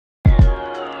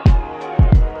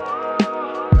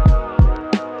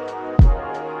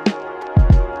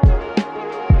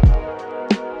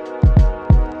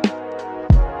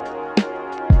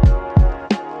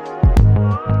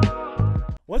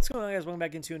going on, guys? Welcome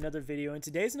back into another video, and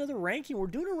today's another ranking. We're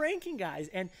doing a ranking, guys,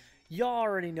 and y'all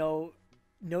already know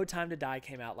No Time to Die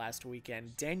came out last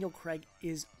weekend. Daniel Craig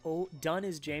is done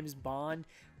as James Bond,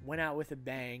 went out with a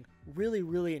bang.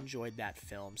 Really enjoyed that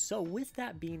film. So with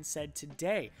that being said,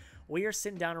 today we are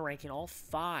sitting down and ranking all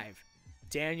 5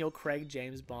 Daniel Craig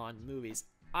James Bond movies.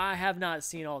 I have not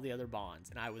seen all the other Bonds,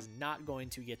 and I was not going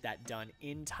to get that done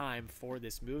in time for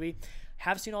this movie.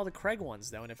 Have seen all the Craig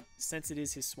ones, though, and since it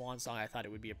is his swan song, I thought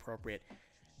it would be appropriate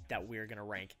that we're going to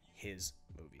rank his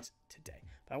movies today.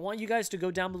 But I want you guys to go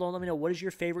down below and let me know, what is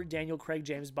your favorite Daniel Craig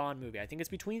James Bond movie? I think it's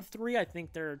between 3. I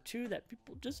think there are 2 that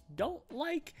people just don't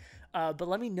like. But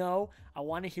let me know. I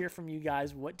want to hear from you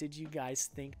guys. What did you guys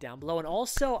think down below? And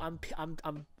also,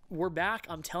 we're back.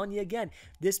 I'm telling you again,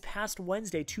 this past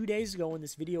Wednesday, 2 days ago when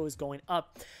this video is going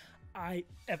up,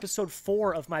 episode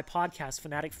 4 of my podcast,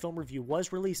 Fanatic Film Review,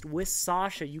 was released with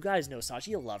Sasha. You guys know Sasha.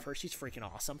 You love her. She's freaking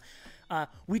awesome.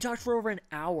 We talked for over an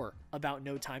hour about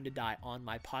No Time to Die on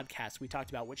my podcast. We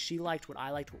talked about what she liked, what I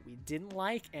liked, what we didn't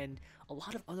like, and a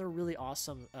lot of other really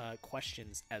awesome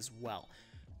questions as well.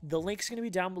 The link's going to be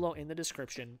down below in the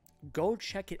description. Go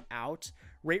check it out.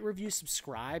 Rate, review,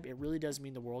 subscribe. It really does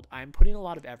mean the world. I'm putting a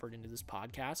lot of effort into this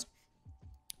podcast.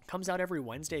 It comes out every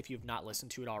Wednesday if you've not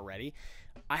listened to it already.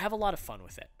 I have a lot of fun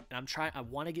with it. And I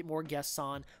want to get more guests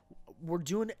on. We're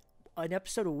doing an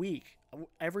episode a week.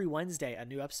 Every Wednesday, a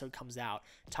new episode comes out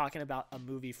talking about a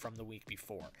movie from the week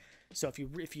before. So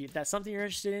if that's something you're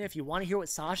interested in, if you want to hear what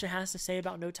Sasha has to say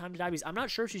about No Time to Die, because I'm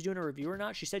not sure if she's doing a review or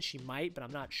not. She said she might, but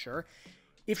I'm not sure.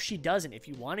 If she doesn't, if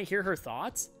you want to hear her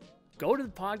thoughts, go to the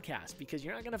podcast, because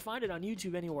you're not going to find it on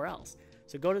YouTube anywhere else.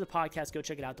 So go to the podcast, go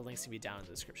check it out. The link's going to be down in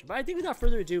the description. But I think without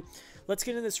further ado, let's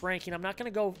get into this ranking. I'm not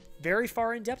going to go very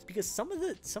far in depth because some of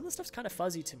the stuff's kind of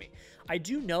fuzzy to me. I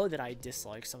do know that I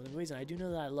dislike some of the movies, and I do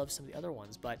know that I love some of the other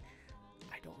ones, but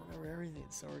I don't remember everything.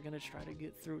 So we're going to try to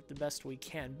get through it the best we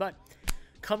can. But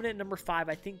coming in at number 5,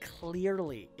 I think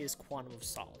clearly is Quantum of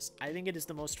Solace. I think it is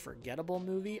the most forgettable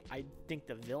movie. I think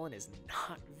the villain is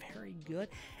not very good,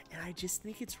 and I just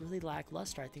think it's really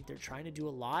lackluster. I think they're trying to do a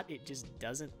lot. It just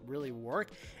doesn't really work,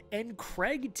 and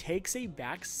Craig takes a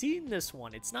back seat in this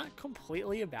one. It's not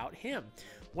completely about him.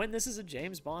 When this is a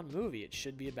James Bond movie, it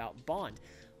should be about Bond.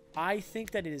 I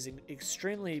think that it is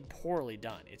extremely poorly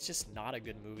done. It's just not a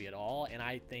good movie at all, and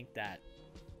I think that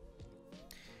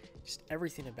just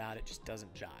everything about it just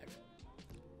doesn't jive.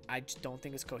 I just don't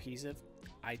think it's cohesive.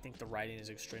 I think the writing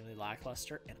is extremely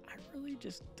lackluster, and I really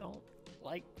just don't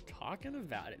like talking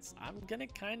about it. So I'm gonna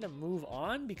kind of move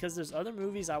on because there's other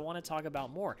movies I want to talk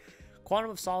about more. Quantum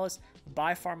of Solace,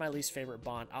 by far my least favorite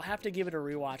Bond. I'll have to give it a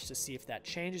rewatch to see if that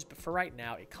changes, but for right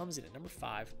now, it comes in at number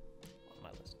 5 on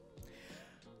my list.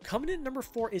 Coming in at number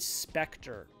 4 is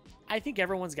Spectre. I think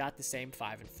everyone's got the same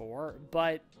 5 and 4,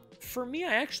 but for me,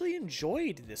 I actually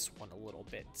enjoyed this one a little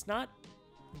bit. It's not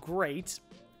great.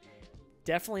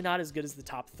 Definitely not as good as the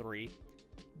top 3,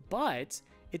 but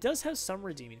it does have some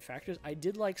redeeming factors. I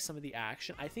did like some of the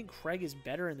action. I think Craig is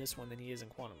better in this one than he is in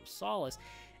Quantum of Solace,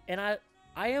 and I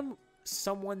am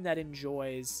someone that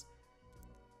enjoys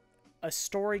a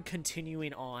story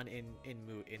continuing on in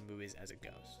movies as it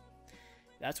goes.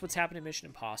 That's what's happened in Mission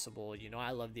Impossible. You know,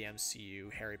 I love the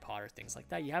MCU, Harry Potter, things like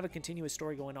that. You have a continuous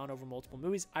story going on over multiple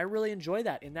movies. I really enjoy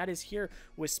that, and that is here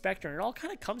with Spectre. And it all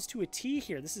kind of comes to a T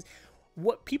here. This is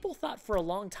what people thought for a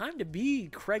long time to be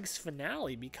Craig's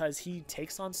finale, because he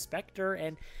takes on Spectre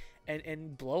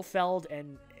and Blofeld,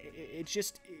 and it's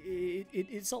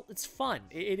fun.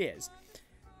 It is.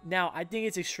 Now, I think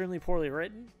it's extremely poorly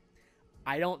written.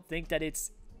 I don't think that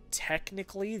it's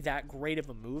technically that great of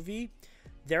a movie.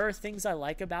 There are things I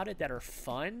like about it that are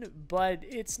fun, but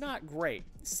it's not great.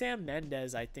 Sam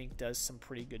Mendes, I think, does some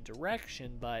pretty good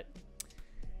direction, but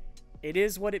it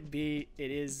is what it be.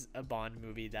 It is a Bond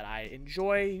movie that I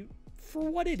enjoy for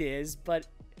what it is, but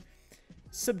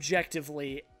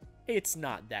subjectively, it's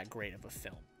not that great of a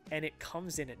film. And it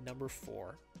comes in at number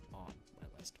 4 on my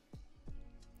list.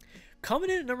 Coming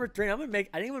in at number 3, I think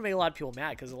I'm gonna make a lot of people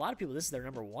mad, because a lot of people, this is their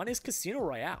number 1, is Casino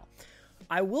Royale.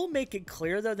 I will make it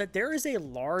clear, though, that there is a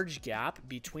large gap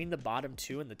between the bottom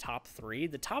 2 and the top 3.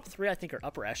 The top 3, I think, are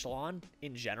upper echelon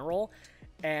in general,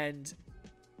 and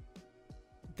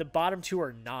the bottom 2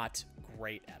 are not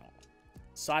great at all.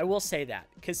 So I will say that.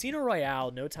 Casino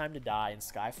Royale, No Time to Die, and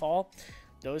Skyfall,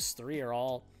 those 3 are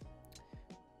all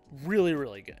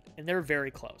really good, and they're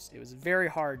very close. It was very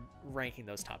hard ranking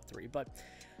those top 3, but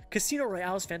Casino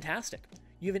Royale is fantastic.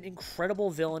 You have an incredible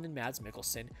villain in Mads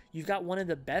Mikkelsen. You've got one of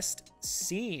the best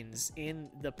scenes in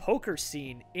the poker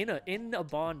scene in a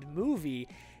Bond movie,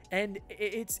 and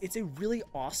it's a really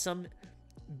awesome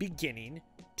beginning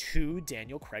to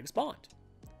Daniel Craig's Bond.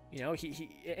 You know,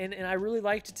 and I really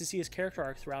liked to see his character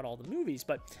arc throughout all the movies,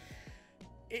 but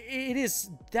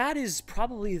that is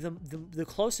probably the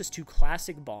closest to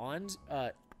classic Bond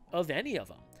of any of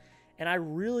them. And I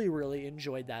really, really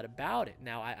enjoyed that about it.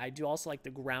 Now, I do also like the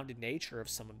grounded nature of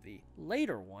some of the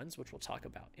later ones, which we'll talk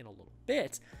about in a little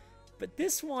bit. But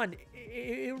this one,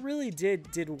 it really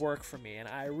did work for me, and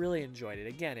I really enjoyed it.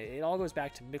 Again, it all goes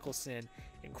back to Mikkelsen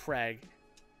and Craig,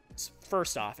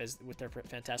 first off, with their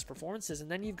fantastic performances,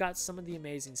 and then you've got some of the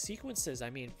amazing sequences.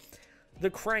 I mean, the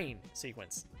crane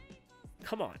sequence.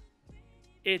 Come on.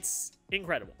 It's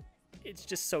incredible. It's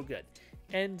just so good.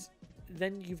 And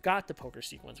then you've got the poker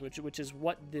sequence, which is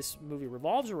what this movie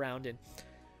revolves around, and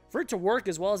for it to work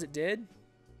as well as it did,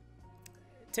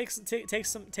 takes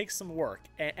some work.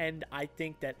 And I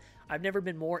think that I've never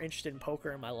been more interested in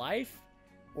poker in my life,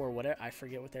 or whatever. I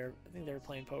forget what I think they were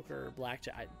playing poker or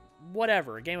blackjack,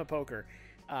 whatever, a game of poker.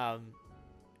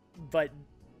 But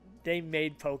they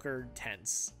made poker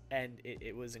tense, and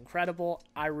it was incredible.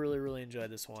 I really, really enjoyed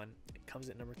this one. It comes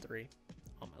at number 3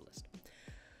 on my list.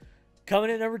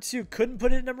 Coming at number 2, couldn't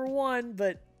put it at number 1,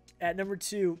 but at number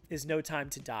 2 is No Time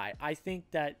to Die. I think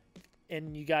that,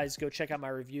 and you guys go check out my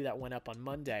review that went up on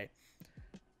Monday.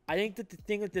 I think that the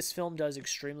thing that this film does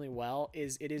extremely well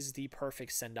is it is the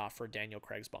perfect send-off for Daniel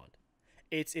Craig's Bond.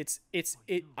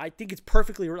 I think it's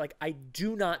perfectly, like, I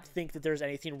do not think that there's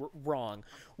anything wrong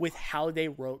with how they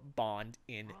wrote Bond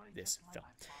in this film.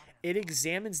 It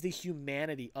examines the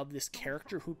humanity of this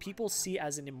character who people see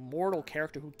as an immortal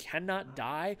character who cannot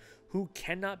die, who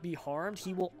cannot be harmed.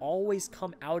 He will always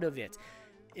come out of it.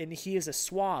 And he is a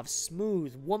suave,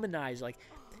 smooth, womanized, like,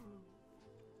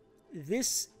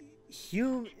 this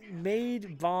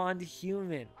made Bond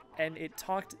human. And it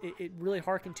really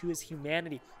harkened to his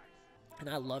humanity. And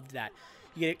I loved that.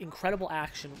 You get incredible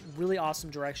action, really awesome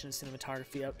direction and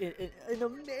cinematography. An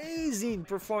amazing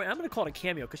performance. I'm going to call it a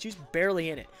cameo because she's barely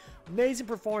in it. Amazing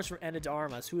performance from Ana de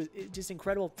Armas, who is just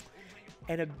incredible.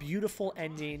 And a beautiful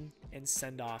ending and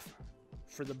send-off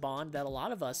for the Bond that a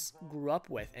lot of us grew up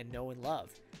with and know and love.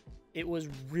 It was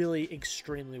really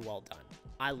extremely well done.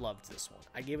 I loved this one.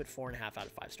 I gave it 4.5 out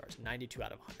of 5 stars, 92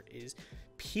 out of 100. It is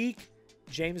peak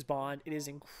James Bond. It is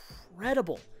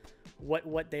incredible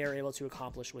what they are able to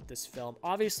accomplish with this film.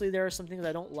 Obviously, there are some things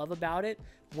I don't love about it.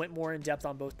 Went more in depth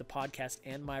on both the podcast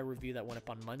and my review that went up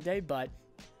on Monday, but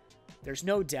there's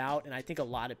no doubt, and I think a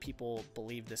lot of people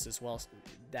believe this as well,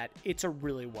 that it's a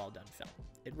really well done film.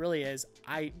 It really is.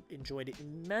 I enjoyed it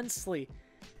immensely,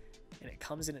 and it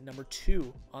comes in at number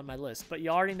 2 on my list. But you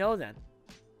already know then,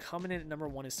 coming in at number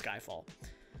 1 is Skyfall.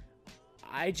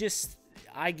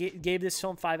 I gave this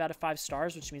film 5 out of 5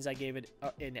 stars, which means I gave it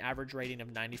an average rating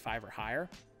of 95 or higher.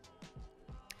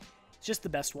 It's just the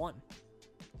best one.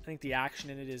 I think the action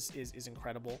in it is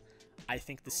incredible. I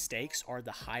think the stakes are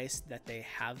the highest that they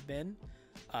have been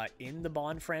in the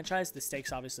Bond franchise. The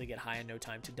stakes obviously get high in No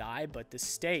Time to Die, but the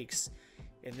stakes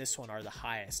in this one are the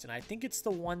highest. And I think it's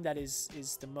the one that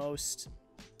is the most,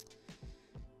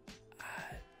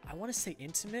 I want to say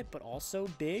intimate, but also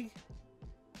big,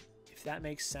 if that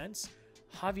makes sense.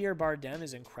 Javier Bardem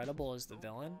is incredible as the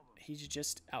villain. He's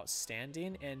just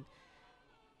outstanding, and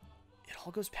it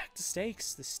all goes back to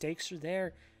stakes. The stakes are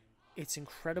there. It's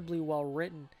incredibly well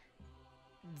written.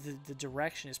 The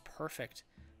direction is perfect.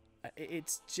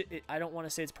 I don't want to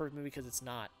say it's a perfect movie because it's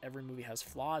not. Every movie has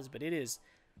flaws, but it is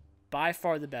by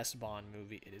far the best Bond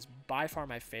movie. It is by far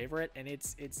my favorite, and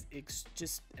it's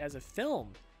just, as a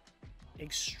film,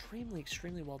 extremely,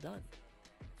 extremely well done.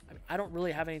 I mean, I don't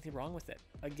really have anything wrong with it.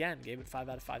 Again, gave it 5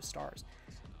 out of 5 stars.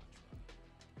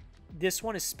 This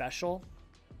one is special.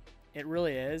 It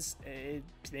really is.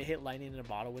 They hit lightning in a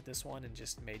bottle with this one and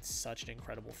just made such an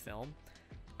incredible film.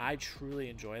 I truly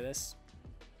enjoy this.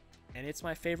 And it's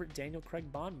my favorite Daniel Craig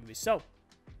Bond movie. So,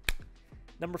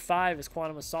 number 5 is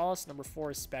Quantum of Solace. Number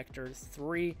 4 is Spectre.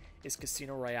 3 is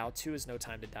Casino Royale. 2 is No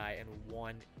Time to Die. And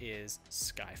 1 is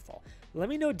Skyfall. Let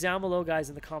me know down below, guys,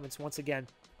 in the comments, once again,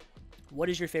 what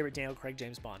is your favorite Daniel Craig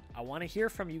James Bond? I want to hear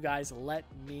from you guys. Let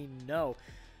me know.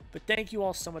 But thank you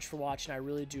all so much for watching. I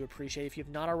really do appreciate it. If you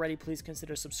have not already, please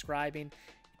consider subscribing.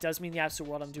 It does mean the absolute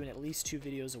world. I'm doing at least 2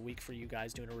 videos a week for you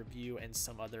guys, doing a review and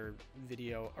some other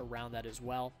video around that as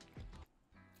well.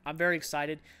 I'm very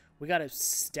excited. We got a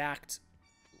stacked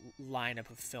lineup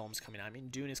of films coming out. I mean,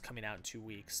 Dune is coming out in 2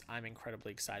 weeks. I'm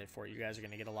incredibly excited for it. You guys are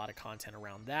going to get a lot of content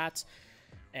around that.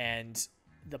 And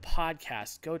the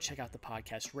podcast, go check out the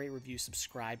podcast, rate, review,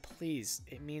 subscribe, please.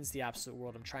 It means the absolute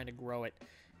world. I'm trying to grow it.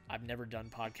 I've never done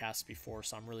podcasts before,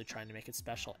 so I'm really trying to make it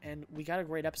special. And we got a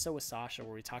great episode with Sasha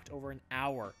where we talked over an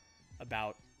hour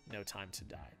about No Time to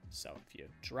Die. So if you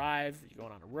drive, you're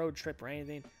going on a road trip or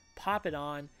anything, pop it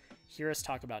on, hear us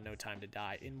talk about No Time to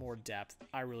Die in more depth.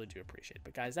 I really do appreciate it.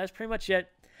 But guys, that's pretty much it.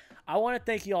 I want to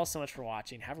thank you all so much for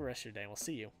watching. Have a rest of your day, and we'll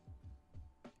see you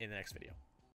in the next video.